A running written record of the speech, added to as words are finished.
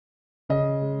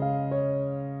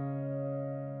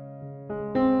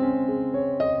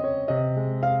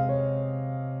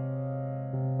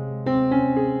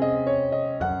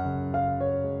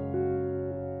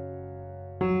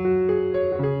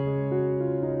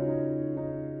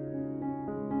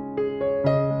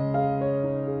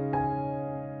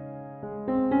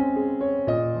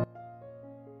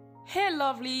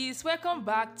lovelies, welcome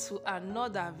back to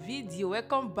another video.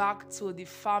 Welcome back to the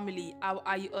family. How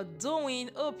are you all doing?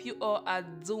 Hope you all are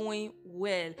doing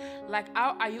well. Like,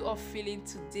 how are you all feeling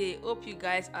today? Hope you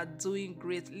guys are doing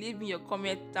great. Leave me your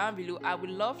comment down below. I would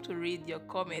love to read your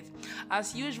comments.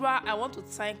 As usual, I want to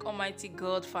thank Almighty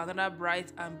God for another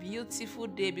bright and beautiful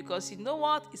day, because you know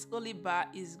what? It's only by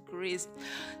His grace.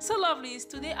 So lovelies,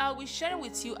 today I will be sharing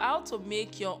with you how to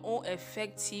make your own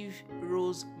effective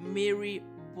rosemary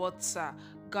butter.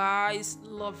 Guys,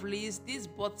 lovelies, this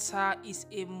butter is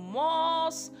a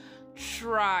must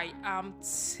try. I'm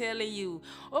telling you.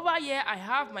 Over here I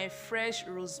have my fresh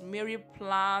rosemary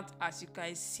plant. As you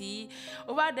can see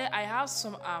over there, I have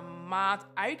some amount.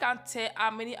 I can't tell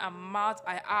how many amount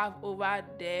I have over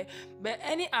there, but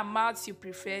any amount you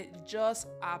prefer, just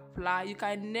apply. You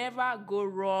can never go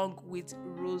wrong with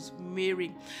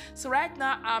rosemary. So right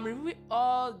now I'm removing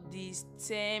all the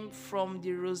stem from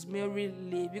the rosemary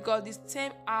leaf, because the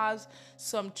stem has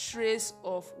some trace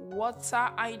of water.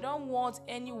 I don't want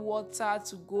any water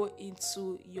to go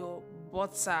into your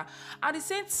butter. At the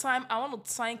same time, I want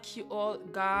to thank you all,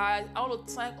 guys. I want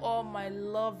to thank all my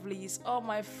lovelies, all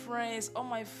my friends, all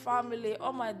my family,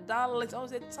 all my darlings. I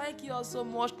want to say thank you all so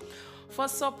much for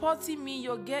supporting me.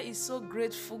 Your girl is so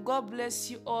grateful. God bless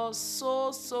you all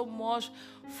so much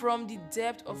from the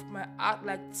depth of my heart.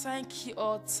 Like, thank you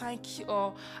all, thank you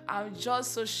all. I'm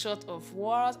just so short of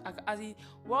words.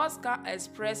 Words can't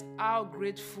express how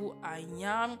grateful I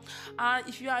am. And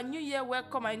if you are new here,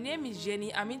 welcome. My name is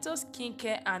Jenny. I'm into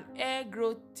skincare and hair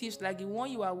growth tips like the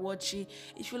one you are watching.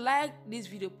 If you like this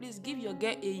video, please give your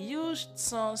girl a huge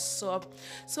thumbs up.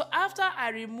 So after I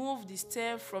remove the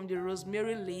stem from the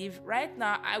rosemary leaf, right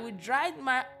now I will dry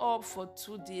mine up for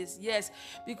 2 days. Yes,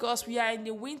 because we are in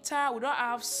the winter, we don't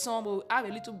have sun, but we have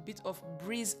a little bit of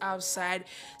breeze outside.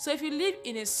 So if you live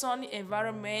in a sunny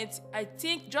environment, I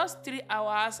think just 3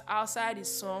 hours outside the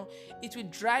sun, it will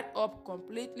dry up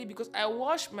completely, because I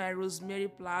wash my rosemary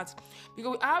plant,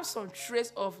 because we have some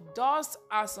trace of dust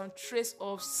and some trace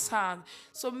of sand.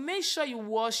 So make sure you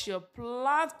wash your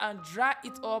plant and dry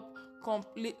it up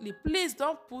completely. Please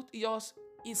don't put yours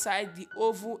inside the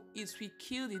oven. It will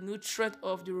kill the nutrient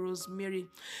of the rosemary.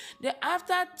 Then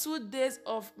after 2 days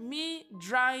of me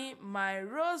drying my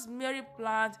rosemary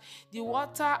plant, the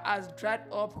water has dried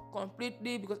up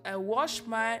completely because I washed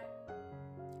my.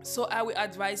 So I will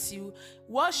advise you,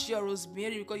 wash your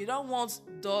rosemary, because you don't want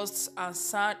dust and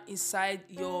sand inside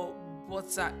your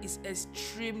butter. It's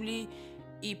extremely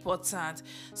important.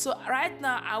 So right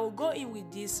now I will go in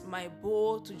with this my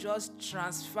bowl to just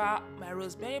transfer my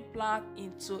rosemary plant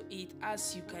into it,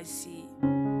 as you can see.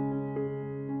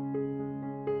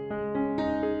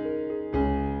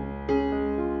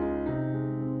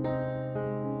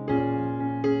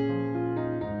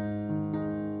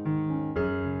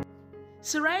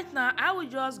 So right now I will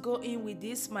just go in with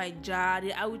this my jar.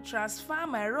 I will transfer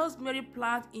my rosemary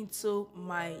plant into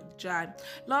my jar.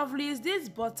 Lovelies, this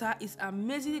butter is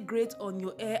amazingly great on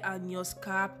your hair and your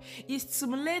scalp. It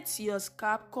stimulates your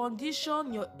scalp,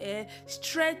 condition your hair,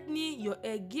 strengthening your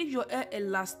hair, give your hair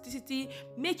elasticity,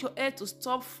 make your hair to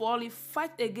stop falling,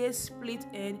 fight against split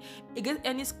end, against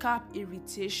any scalp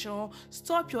irritation,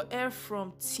 stop your hair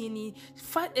from thinning,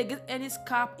 fight against any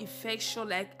scalp infection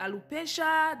like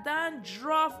alopecia, dandruff,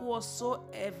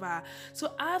 whatsoever.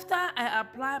 So after I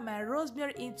apply my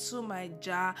rosemary into my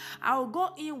jar, I will go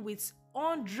in with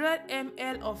 100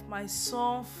 ml of my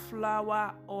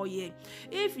sunflower oil.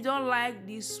 If you don't like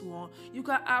this one, you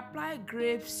can apply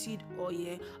grapeseed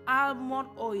oil, almond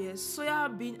oil,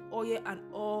 soya bean oil, and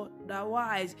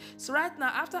otherwise. So right now,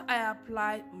 after I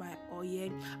apply my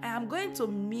oil, I am going to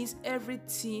mix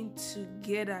everything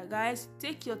together. Guys,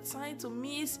 take your time to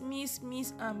mix,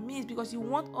 because you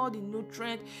want all the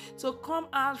nutrients to come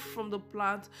out from the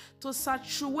plant, to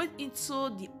saturate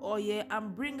into the oil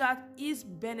and bring out its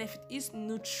benefit, its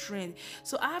nutrient.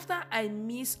 So after I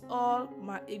mix all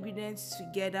my ingredients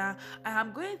together, I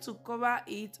am going to cover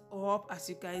it up, as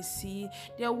you can see.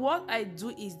 Then what I do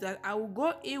is that I will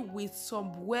go in with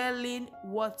some boiling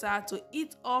water to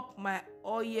heat up my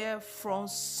oil for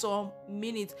some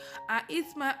minutes. I heat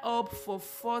my up for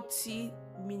 40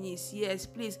 minutes. Yes,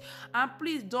 please. And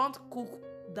please don't cook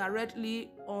directly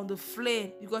on the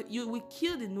flame, because you will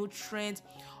kill the nutrients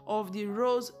of the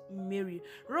rosemary.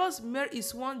 Rosemary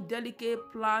is one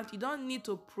delicate plant. You don't need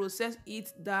to process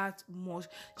it that much.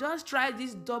 Just try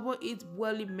this double heat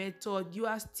boiling method. You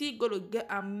are still going to get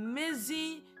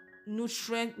amazing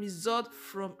nutrient result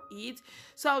from it.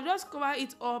 So I'll just cover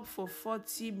it up for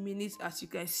 40 minutes, as you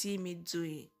can see me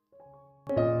doing.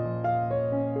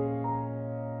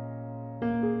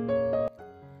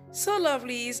 So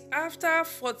lovelies, after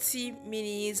 40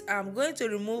 minutes, I'm going to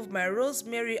remove my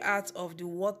rosemary out of the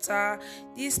water.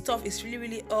 This stuff is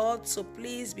really hot, so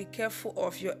please be careful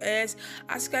of your hairs.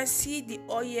 As you can see, the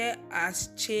oil has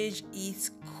changed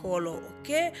its color.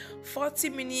 Okay, 40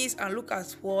 minutes and look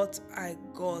at what I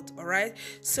got. All right,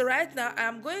 so right now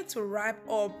I'm going to wrap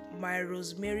up my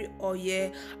rosemary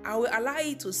oil. I will allow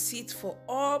it to sit for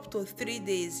up to 3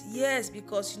 days. Yes,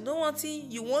 because you know one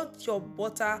thing, you want your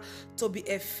butter to be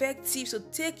effective, so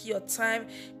take your time,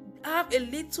 have a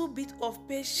little bit of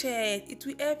patience, it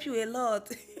will help you a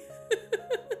lot.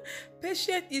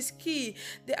 Patience is key.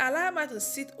 They allow me to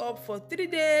sit up for 3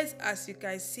 days, as you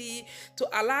can see, to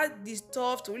allow this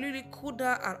stuff to really cool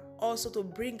down and also to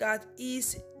bring out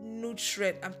its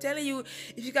nutrient. I'm telling you,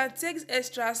 if you can take this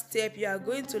extra step, you are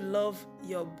going to love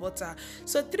your butter.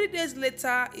 So 3 days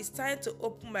later, it's time to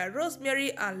open my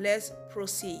rosemary and let's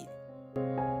proceed.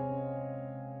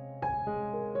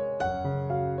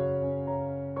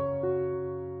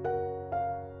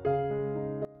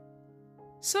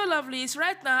 So lovelies,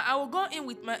 right now I will go in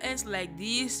with my hands like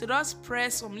this, so just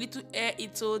press some little air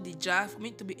into the jar for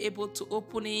me to be able to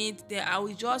open it. Then I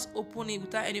will just open it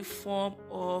without any form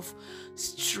of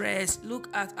stress. Look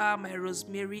at how my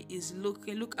rosemary is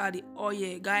looking. Look at the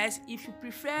oil, guys. If you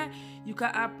prefer, you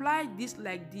can apply this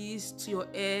like this to your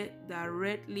hair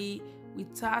directly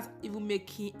without even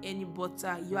making any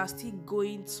butter. You are still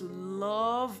going to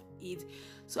love it.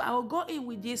 So I will go in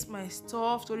with this my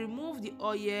stuff to remove the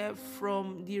oil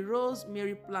from the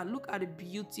rosemary plant. Look at the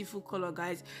beautiful color,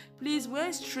 guys. Please,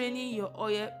 when straining your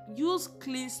oil, use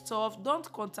clean stuff.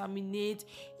 Don't contaminate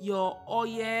your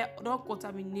oil, don't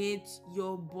contaminate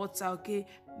your butter. Okay,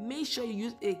 make sure you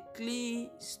use a clean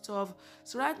stuff.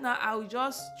 So right now I will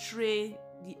just strain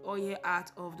the oil out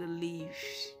of the leaves.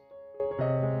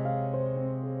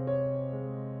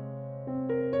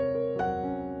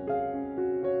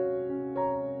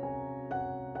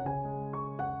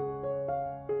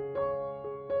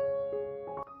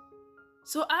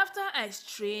 So after I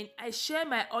strain, I share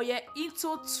my oil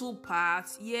into 2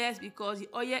 parts. Yes, because the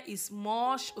oil is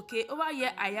much. Okay, over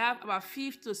here I have about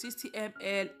 50 to 60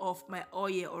 ml of my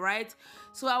oil. All right,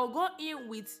 so I will go in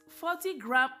with 40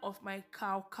 grams of my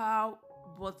cacao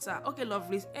butter. Okay,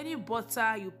 lovelies, any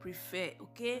butter you prefer.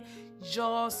 Okay,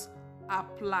 just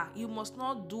apply. You must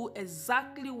not do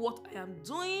exactly what I am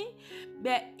doing,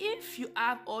 but if you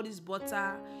have all this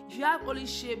butter, if you have only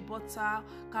shea butter,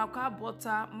 cacao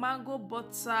butter, mango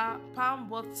butter, palm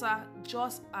butter,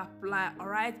 just apply. All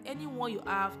right, anyone you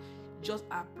have, just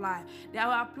apply. Then I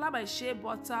will apply my shea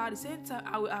butter. At the same time,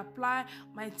 I will apply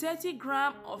my 30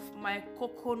 grams of my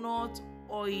coconut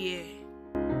oil.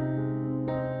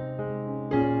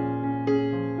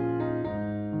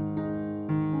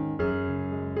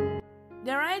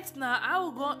 Then right now I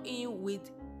will go in with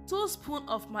 2 spoons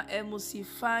of my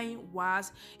emulsifying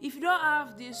wax. If you don't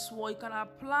have this one, you can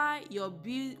apply your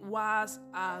bead wax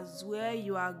as well.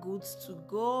 You are good to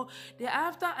go. Then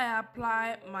after I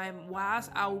apply my wax,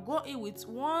 I will go in with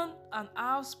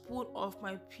 1.5 spoon of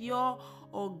my pure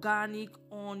organic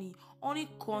honey. Honey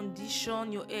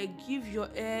condition your hair, give your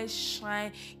hair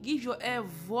shine, give your hair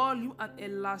volume and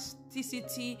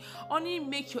elasticity. Honey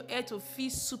make your hair to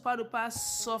feel super duper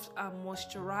soft and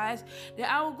moisturized. Then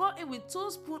I will go in with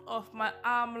 2 spoons of my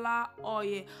amla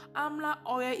oil. Amla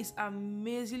oil is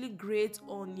amazingly great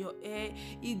on your hair.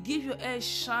 It gives your hair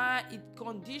shine, it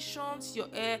conditions your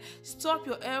hair, stop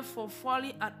your hair from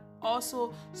falling, and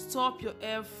also stop your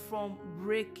hair from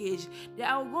breakage. Then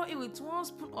I will go in with 1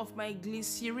 spoon of my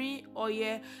glycerin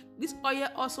oil. This oil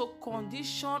also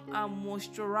condition and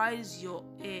moisturize your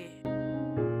hair.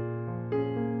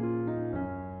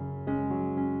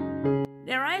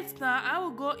 Then right now I will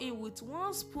go in with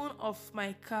 1 spoon of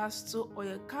my castor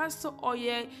oil. Castor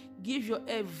oil give your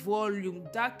hair volume,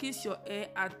 darkens your hair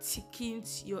and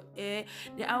thickens your hair.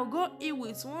 Then I will go in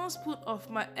with 1 spoon of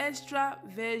my extra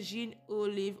virgin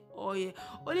olive oil.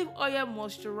 Olive oil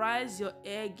moisturize your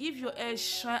hair, give your hair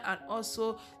shine, and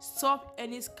also stop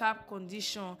any scalp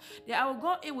condition. Then I will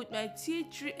go in with my tea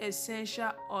tree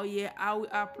essential oil. I will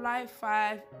apply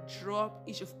 5 drops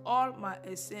each of all my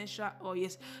essential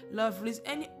oils. Lovelies,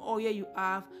 any oil you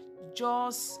have,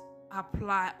 just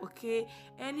apply. Okay,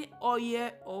 any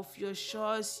oil of your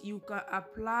choice you can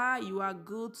apply. You are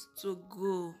good to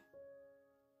go.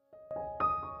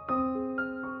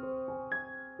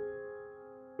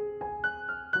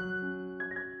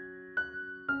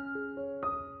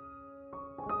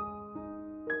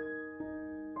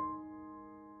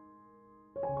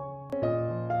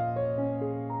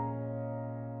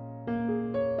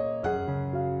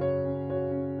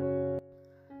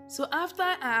 So after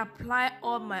I apply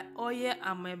all my oil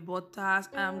and my butters,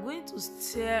 I'm going to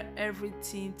stir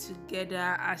everything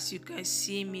together as you can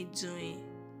see me doing.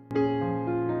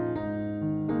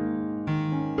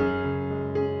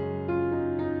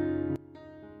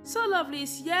 So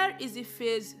lovelies, here is the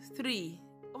phase 3.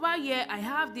 Over here I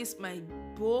have this my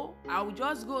bowl. I will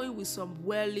just go in with some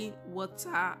boiling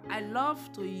water. I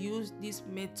love to use this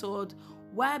method.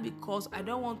 Why? Because I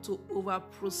don't want to over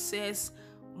process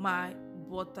my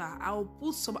butter. I will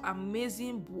put some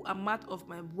amazing amount of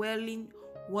my boiling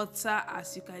water,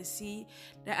 as you can see.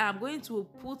 That I'm going to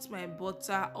put my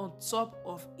butter on top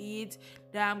of it.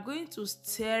 That I'm going to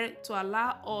stir to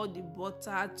allow all the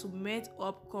butter to melt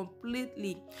up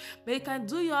completely. But you can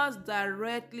do yours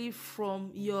directly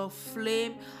from your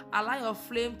flame. Allow your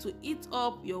flame to heat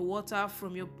up your water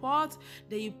from your pot.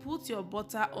 Then you put your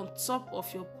butter on top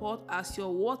of your pot. As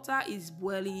your water is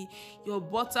boiling, your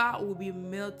butter will be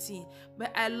melting.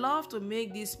 But I love to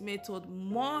make this method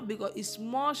more because it's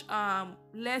much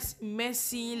less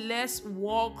messy, less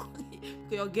work.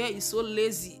 Your girl is so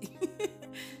lazy.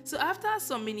 So after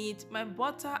some minutes, my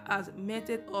butter has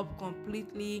melted up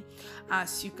completely,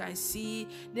 as you can see.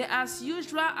 Then as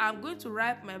usual, I'm going to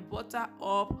wrap my butter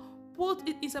up, put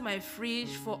it inside my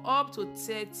fridge for up to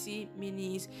 30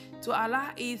 minutes to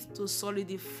allow it to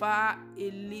solidify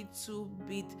a little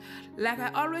bit. Like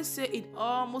I always say in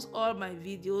almost all my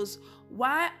videos,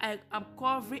 why I am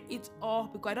covering it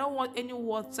up, because I don't want any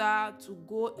water to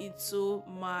go into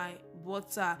my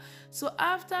butter. So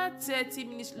after 30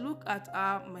 minutes, look at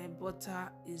how my butter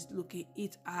is looking.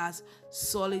 It has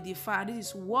solidified. This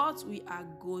is what we are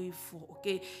going for.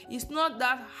 Okay, it's not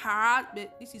that hard,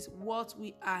 but this is what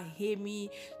we are aiming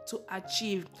to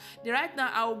achieve. Then right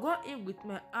now I will go in with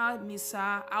my hand mixer.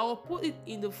 I will put it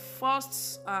in the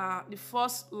first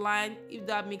line, if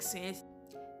that makes sense.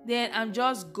 Then I'm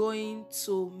just going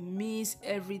to mix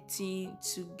everything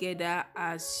together,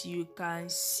 as you can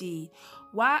see.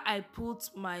 Why I put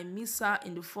my mixer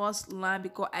in the first line,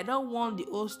 because I don't want the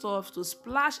old stuff to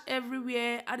splash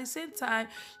everywhere. At the same time,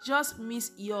 just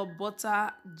mix your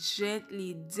butter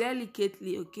gently,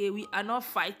 delicately. Okay, we are not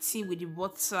fighting with the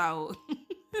butter.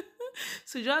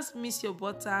 So just mix your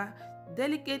butter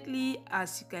delicately,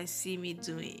 as you can see me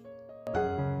doing.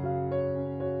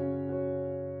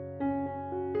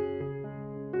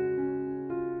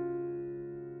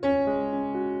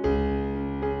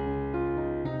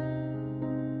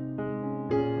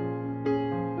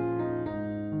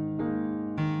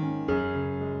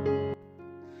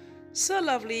 So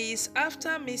lovelies,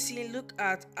 after mixing, look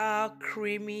at how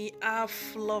creamy, how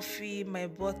fluffy my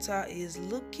butter is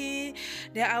looking.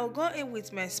 Then I will go in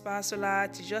with my spatula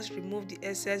to just remove the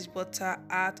excess butter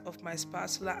out of my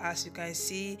spatula, as you can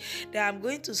see. Then I'm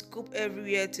going to scoop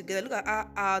everywhere together. Look at how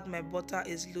hard my butter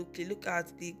is looking. Look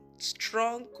at the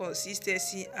strong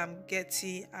consistency I'm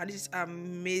getting, and this is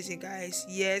amazing, guys.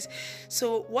 Yes,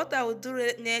 so what I will do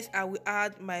next, I will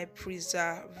add my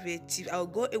preservative. I'll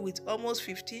go in with almost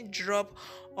 15 drops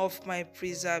of my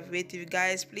preservative.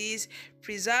 Guys, please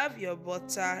preserve your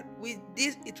butter. With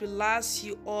this, it will last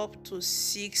you up to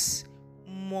 6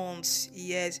 months.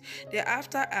 Yes, then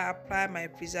after I apply my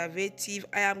preservative,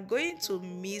 I am going to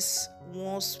mix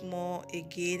once more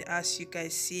again, as you can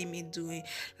see me doing.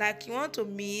 Like you want to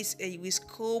mix and you will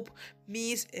scoop,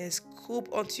 mix and scoop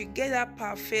until you get that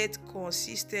perfect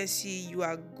consistency you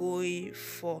are going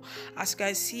for. As you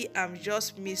can see, I'm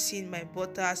just mixing my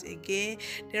butters again.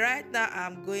 Then right now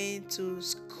I'm going to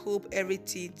scoop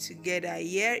everything together.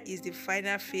 Here is the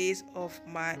final phase of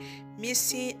my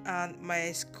mixing and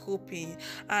my scooping,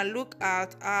 and look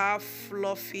at how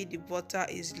fluffy the butter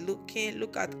is looking.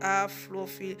 Look at how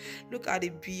fluffy, look at the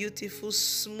beautiful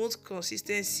smooth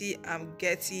consistency I'm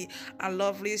getting. And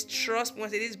lovelies, trust me when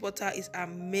I say this butter is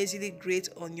amazingly great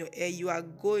on your hair. You are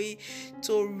going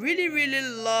to really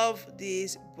love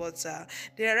this butter.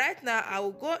 Then right now I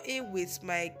will go in with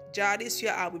my jar. This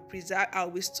year I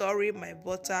will be storing my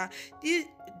butter. This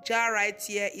jar right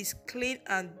here is clean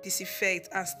and disinfect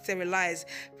and sterilized.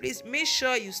 Please make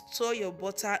sure you store your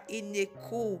butter in a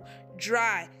cool,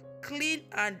 dry, clean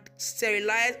and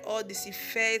sterilize or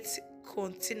disinfect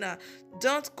container.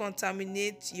 Don't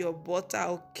contaminate your butter.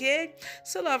 Okay,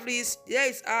 so lovely, here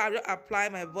is how I will apply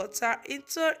my butter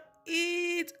into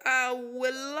it.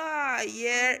 Voila,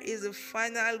 here is the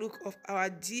final look of our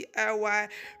DIY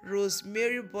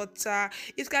rosemary butter.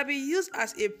 It can be used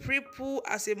as a pre-poo,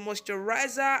 as a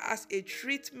moisturizer, as a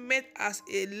treatment, as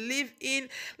a leave-in,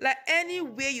 like any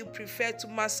way you prefer to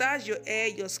massage your hair,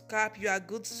 your scalp. You are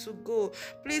good to go.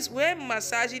 Please, when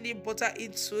massaging the butter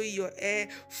into your hair,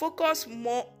 focus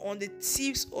more on the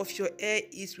tips of your hair.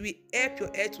 It will help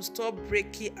your hair to stop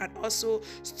breaking and also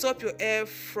stop your hair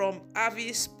from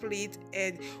having split.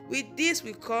 And with this,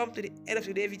 we come to the end of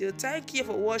today's video. Thank you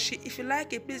for watching. If you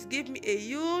like it, please give me a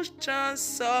huge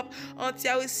thumbs up.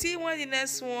 Until I will see you on the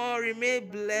next one, remain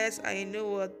blessed. I know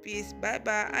what, peace. Bye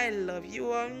bye. I love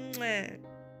you all.